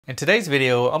In today's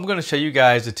video, I'm going to show you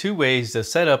guys the two ways to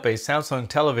set up a Samsung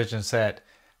television set.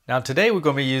 Now today we're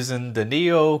going to be using the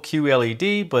Neo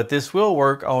QLED, but this will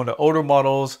work on the older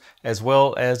models as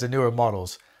well as the newer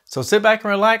models. So sit back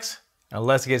and relax and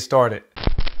let's get started.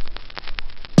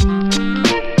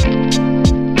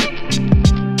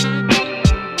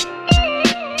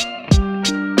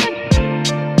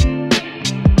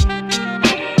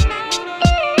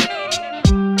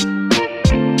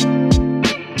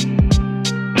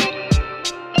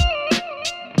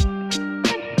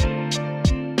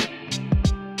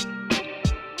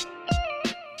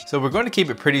 So we're going to keep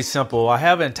it pretty simple. I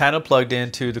have an antenna plugged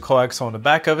into the coax on the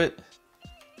back of it,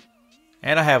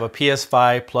 and I have a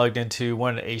PS5 plugged into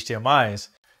one of the HDMIs.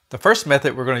 The first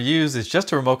method we're going to use is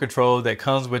just a remote control that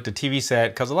comes with the TV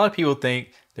set, because a lot of people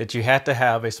think that you have to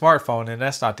have a smartphone, and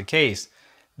that's not the case.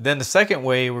 Then the second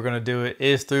way we're going to do it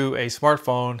is through a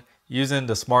smartphone using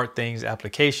the SmartThings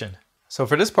application. So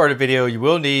for this part of the video, you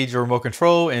will need your remote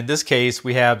control. In this case,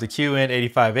 we have the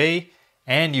QN85A.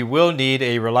 And you will need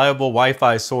a reliable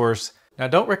Wi-Fi source. Now,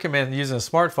 don't recommend using a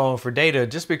smartphone for data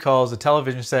just because the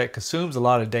television set consumes a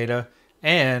lot of data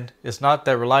and it's not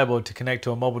that reliable to connect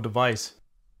to a mobile device.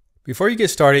 Before you get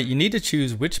started, you need to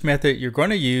choose which method you're going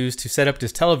to use to set up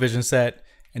this television set.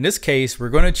 In this case, we're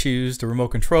going to choose the remote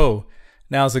control.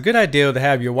 Now, it's a good idea to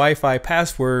have your Wi-Fi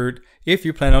password if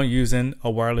you plan on using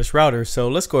a wireless router. So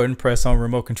let's go ahead and press on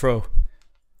remote control.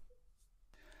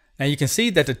 Now you can see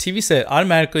that the TV set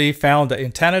automatically found the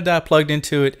antenna that I plugged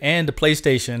into it and the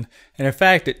PlayStation. And in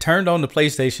fact, it turned on the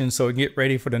PlayStation so it can get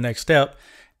ready for the next step.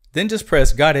 Then just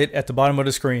press got it at the bottom of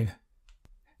the screen.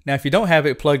 Now if you don't have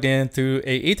it plugged in through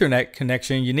a Ethernet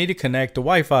connection, you need to connect to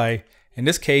Wi-Fi. In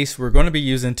this case, we're going to be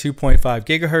using 2.5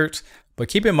 gigahertz, but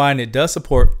keep in mind it does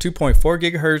support 2.4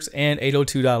 gigahertz and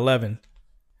 802.11.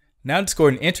 Now just go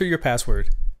ahead and enter your password.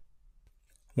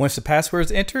 Once the password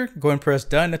is entered, go ahead and press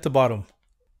done at the bottom.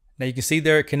 Now you can see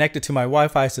there it connected to my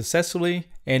Wi-Fi successfully,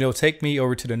 and it'll take me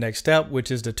over to the next step, which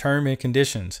is the term and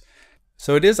conditions.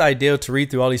 So it is ideal to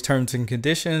read through all these terms and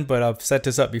conditions, but I've set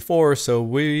this up before, so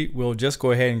we will just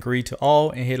go ahead and agree to all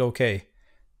and hit OK.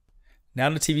 Now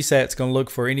the TV set's going to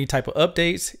look for any type of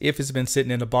updates if it's been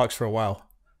sitting in the box for a while.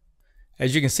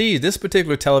 As you can see, this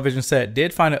particular television set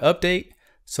did find an update,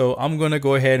 so I'm going to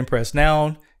go ahead and press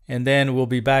now, and then we'll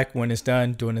be back when it's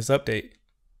done doing this update.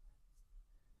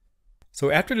 So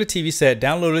after the TV set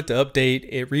downloaded the update,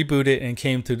 it rebooted and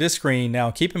came to this screen. Now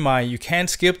keep in mind, you can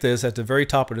skip this at the very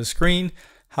top of the screen.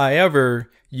 However,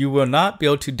 you will not be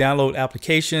able to download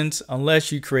applications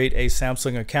unless you create a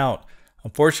Samsung account.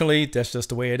 Unfortunately, that's just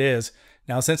the way it is.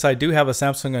 Now, since I do have a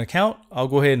Samsung account, I'll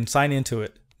go ahead and sign into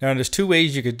it. Now there's two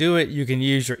ways you could do it. You can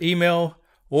use your email,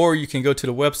 or you can go to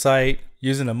the website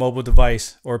using a mobile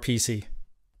device or PC.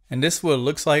 And this is what it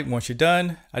looks like once you're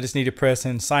done. I just need to press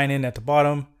and sign in at the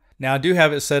bottom. Now I do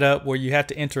have it set up where you have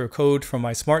to enter a code from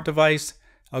my smart device.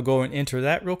 I'll go and enter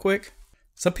that real quick.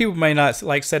 Some people may not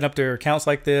like setting up their accounts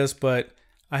like this, but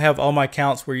I have all my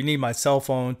accounts where you need my cell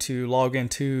phone to log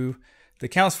into the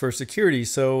accounts for security.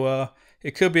 So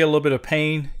it could be a little bit of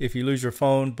pain if you lose your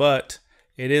phone, but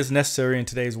it is necessary in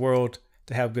today's world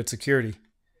to have good security.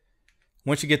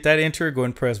 Once you get that entered, go ahead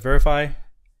and press verify.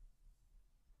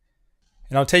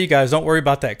 And I'll tell you guys, don't worry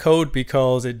about that code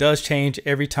because it does change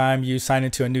every time you sign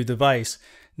into a new device.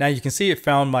 Now you can see it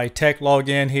found my tech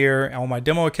login here on my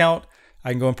demo account.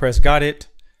 I can go and press got it.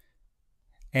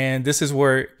 And this is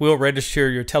where it will register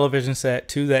your television set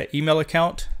to that email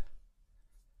account.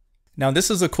 Now this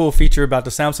is a cool feature about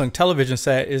the Samsung television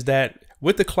set is that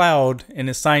with the cloud and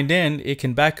it's signed in, it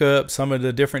can back up some of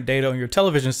the different data on your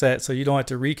television set so you don't have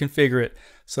to reconfigure it.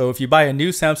 So if you buy a new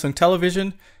Samsung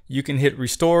television, you can hit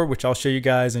restore, which I'll show you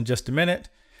guys in just a minute.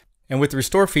 And with the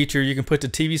restore feature, you can put the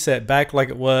TV set back like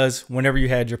it was whenever you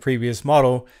had your previous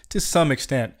model to some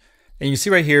extent. And you see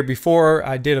right here, before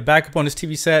I did a backup on this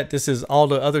TV set, this is all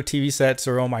the other TV sets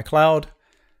are on my cloud.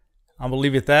 I'm gonna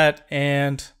leave it at that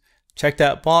and check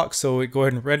that box. So go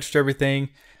ahead and register everything.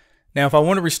 Now, if I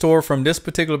want to restore from this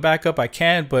particular backup, I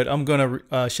can, but I'm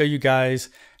gonna show you guys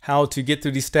how to get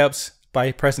through these steps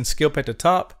by pressing skip at the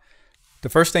top. The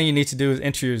first thing you need to do is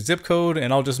enter your zip code,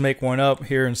 and I'll just make one up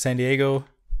here in San Diego.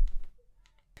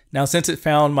 Now, since it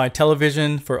found my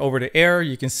television for over the air,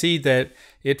 you can see that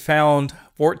it found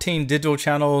 14 digital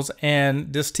channels,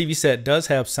 and this TV set does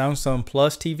have Samsung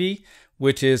Plus TV,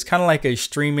 which is kind of like a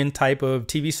streaming type of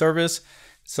TV service.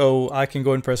 So I can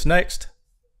go and press next.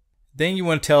 Then you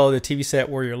want to tell the TV set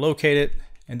where you're located.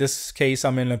 In this case,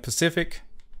 I'm in the Pacific.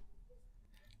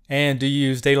 And do you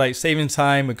use daylight savings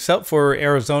time? Except for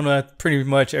Arizona, pretty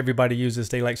much everybody uses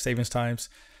daylight savings times.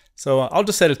 So I'll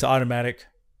just set it to automatic.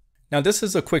 Now this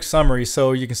is a quick summary,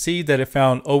 so you can see that it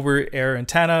found over-air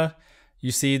antenna.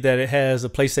 You see that it has a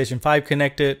PlayStation 5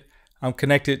 connected. I'm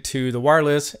connected to the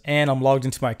wireless and I'm logged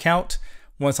into my account.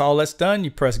 Once all that's done,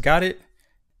 you press got it.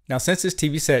 Now since this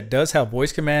TV set does have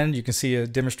voice command, you can see a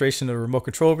demonstration of the remote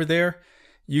control over there.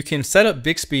 You can set up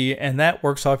Bixby and that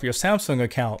works off your Samsung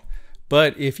account.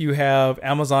 But if you have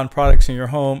Amazon products in your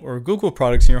home or Google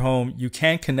products in your home, you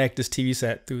can connect this TV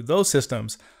set through those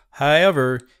systems.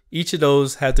 However, each of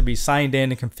those have to be signed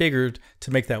in and configured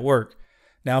to make that work.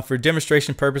 Now for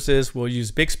demonstration purposes, we'll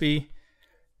use Bixby,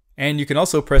 and you can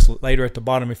also press later at the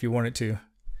bottom if you wanted to.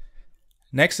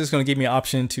 Next, it's going to give me an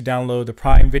option to download the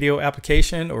Prime Video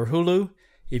application or Hulu.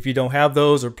 If you don't have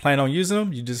those or plan on using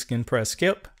them, you just can press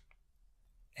skip.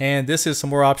 And this is some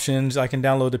more options. I can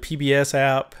download the PBS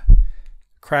app,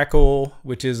 Crackle,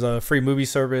 which is a free movie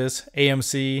service,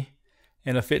 AMC,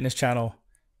 and a fitness channel.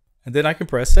 And then I can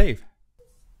press save.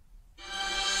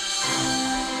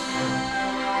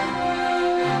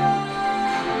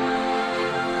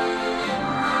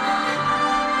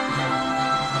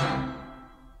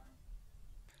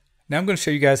 Now I'm going to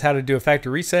show you guys how to do a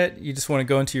factory reset. You just want to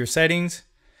go into your settings,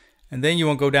 and then you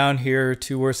want to go down here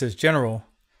to where it says General.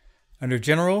 Under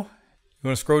General, you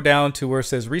want to scroll down to where it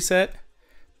says Reset.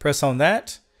 Press on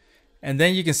that, and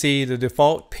then you can see the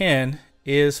default pin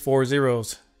is 4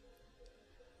 zeros.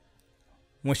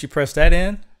 Once you press that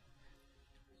in,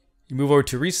 you move over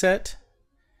to Reset,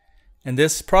 and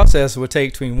this process will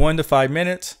take between 1 to 5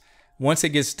 minutes. Once it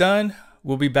gets done,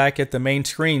 we'll be back at the main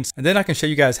screens, and then I can show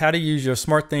you guys how to use your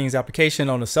SmartThings application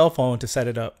on a cell phone to set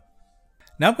it up.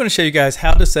 Now I'm going to show you guys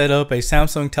how to set up a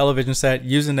Samsung television set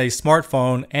using a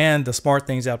smartphone and the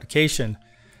SmartThings application.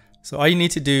 So all you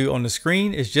need to do on the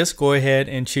screen is just go ahead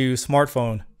and choose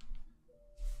smartphone.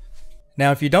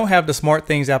 Now if you don't have the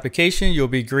SmartThings application, you'll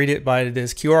be greeted by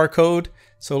this QR code.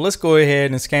 So let's go ahead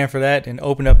and scan for that and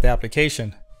open up the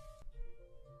application.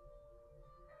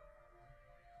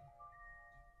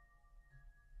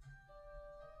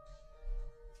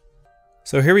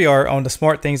 So here we are on the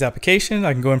SmartThings application.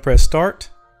 I can go and press start.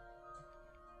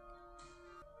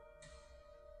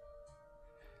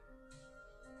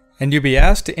 And you'll be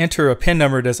asked to enter a PIN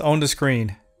number that's on the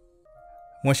screen.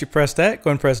 Once you press that,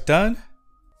 go and press done.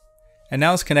 And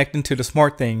now it's connecting to the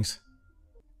SmartThings.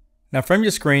 Now from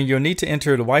your screen, you'll need to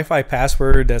enter the Wi-Fi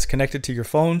password that's connected to your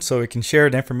phone so it can share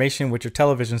the information with your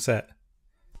television set.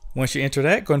 Once you enter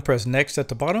that, go and press next at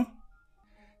the bottom.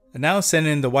 And now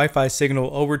sending the Wi-Fi signal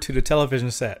over to the television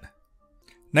set.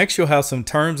 Next, you'll have some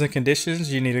terms and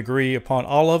conditions. You need to agree upon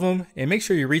all of them and make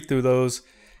sure you read through those.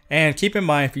 And keep in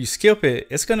mind, if you skip it,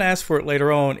 it's going to ask for it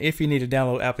later on if you need to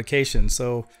download applications.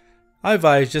 So I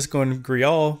advise just going to agree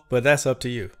all, but that's up to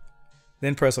you.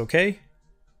 Then press OK.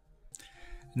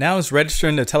 Now it's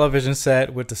registering the television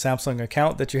set with the Samsung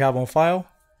account that you have on file.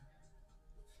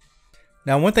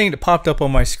 Now one thing that popped up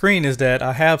on my screen is that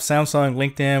I have Samsung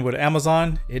linked in with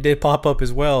Amazon. It did pop up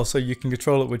as well, so you can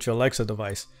control it with your Alexa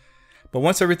device. But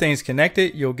once everything's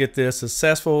connected, you'll get this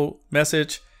successful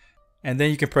message, and then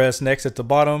you can press next at the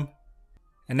bottom.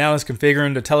 And now it's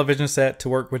configuring the television set to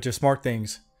work with your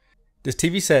SmartThings. This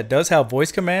TV set does have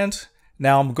voice commands.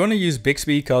 Now I'm going to use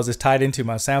Bixby because it's tied into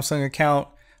my Samsung account,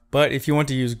 but if you want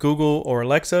to use Google or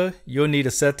Alexa, you'll need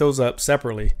to set those up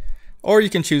separately. Or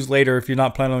you can choose later if you're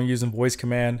not planning on using voice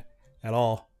command at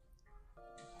all.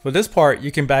 For this part,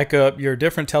 you can back up your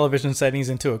different television settings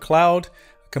into a cloud,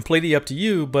 completely up to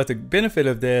you, but the benefit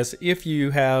of this, if you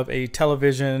have a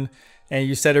television and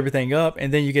you set everything up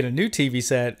and then you get a new TV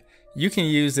set, you can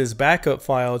use this backup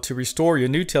file to restore your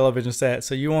new television set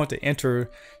so you want to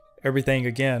enter everything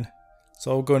again.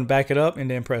 So go and back it up and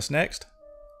then press next.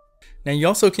 Now you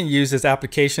also can use this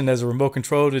application as a remote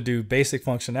control to do basic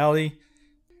functionality.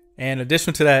 And in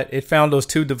addition to that, it found those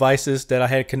two devices that I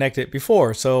had connected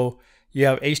before. So you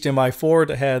have HDMI 4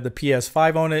 that had the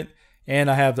PS5 on it,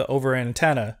 and I have the over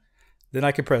antenna. Then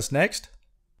I can press next.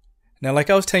 Now,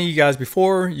 like I was telling you guys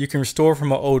before, you can restore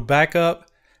from an old backup,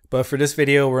 but for this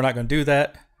video, we're not going to do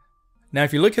that. Now,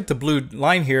 if you look at the blue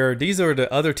line here, these are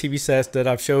the other TV sets that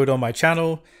I've showed on my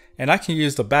channel, and I can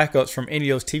use the backups from any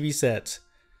of those TV sets.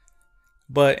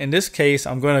 But in this case,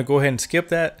 I'm going to go ahead and skip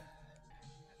that.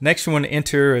 Next, you want to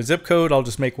enter a zip code. I'll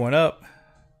just make one up.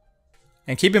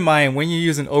 And keep in mind, when you're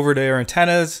using over-the-air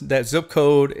antennas, that zip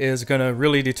code is going to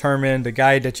really determine the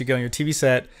guide that you get on your TV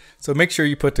set. So make sure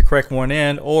you put the correct one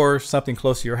in or something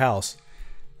close to your house.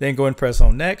 Then go and press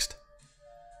on next.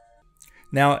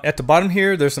 Now at the bottom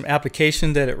here, there's some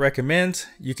applications that it recommends.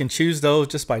 You can choose those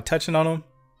just by touching on them.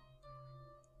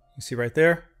 You see right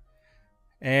there.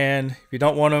 And if you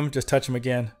don't want them, just touch them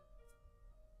again.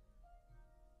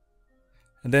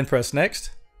 And then press next.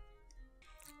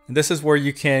 And this is where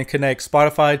you can connect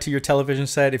Spotify to your television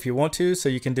set if you want to, so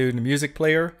you can do the music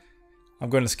player. I'm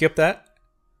going to skip that.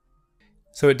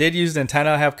 So it did use the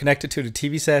antenna I have connected to the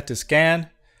TV set to scan.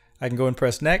 I can go and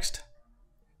press next.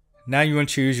 Now you want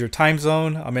to choose your time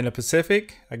zone. I'm in the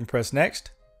Pacific. I can press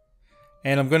next.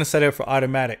 And I'm going to set it for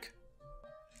automatic.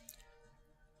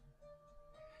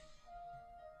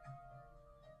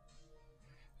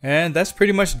 And that's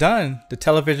pretty much done. The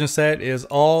television set is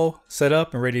all set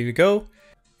up and ready to go.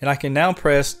 And I can now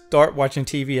press start watching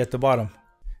TV at the bottom.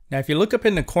 Now if you look up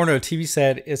in the corner of the TV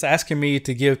set, it's asking me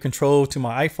to give control to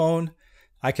my iPhone.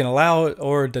 I can allow it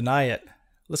or deny it.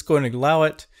 Let's go ahead and allow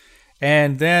it.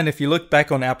 And then if you look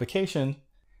back on the application,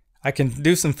 I can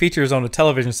do some features on the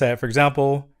television set. For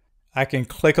example, I can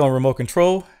click on remote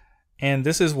control, and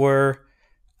this is where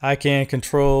I can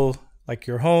control like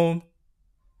your home.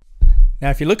 Now,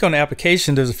 if you look on the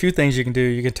application, there's a few things you can do.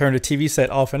 You can turn the TV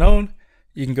set off and on.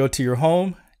 You can go to your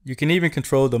home. You can even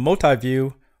control the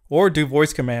multi-view or do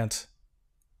voice commands.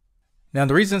 Now,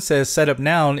 the reason it says set up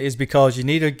now is because you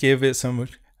need to give it some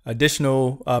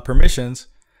additional permissions.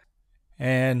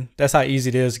 And that's how easy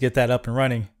it is to get that up and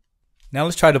running. Now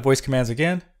let's try the voice commands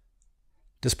again.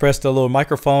 Just press the little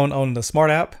microphone on the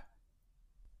Smart app.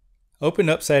 Open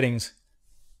up settings.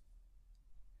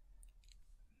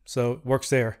 So it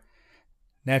works there.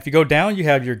 Now if you go down, you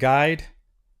have your guide.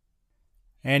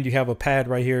 And you have a pad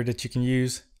right here that you can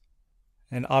use.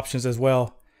 And options as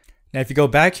well. Now if you go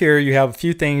back here, you have a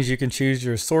few things. You can choose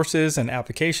your sources and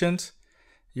applications.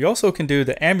 You also can do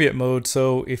the ambient mode.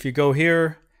 So if you go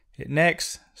here, hit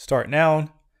next, start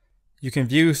now, you can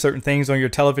view certain things on your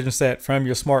television set from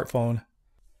your smartphone.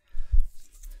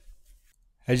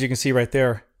 As you can see right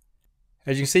there.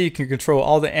 As you can see, you can control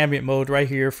all the ambient mode right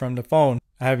here from the phone.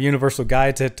 I have universal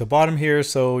guides at the bottom here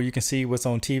so you can see what's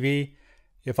on TV.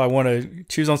 If I want to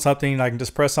choose on something, I can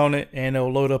just press on it and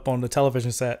it'll load up on the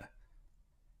television set.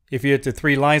 If you hit the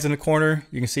three lines in the corner,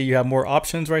 you can see you have more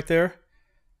options right there.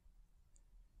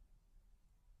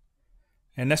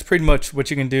 And that's pretty much what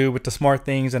you can do with the smart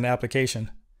things in the application.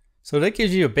 So that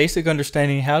gives you a basic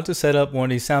understanding how to set up one of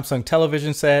these Samsung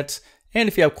television sets. And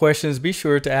if you have questions, be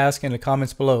sure to ask in the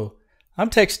comments below. I'm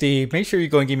Tech Steve. Make sure you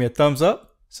go and give me a thumbs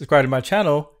up, subscribe to my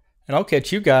channel, and I'll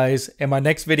catch you guys in my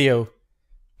next video.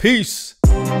 Peace!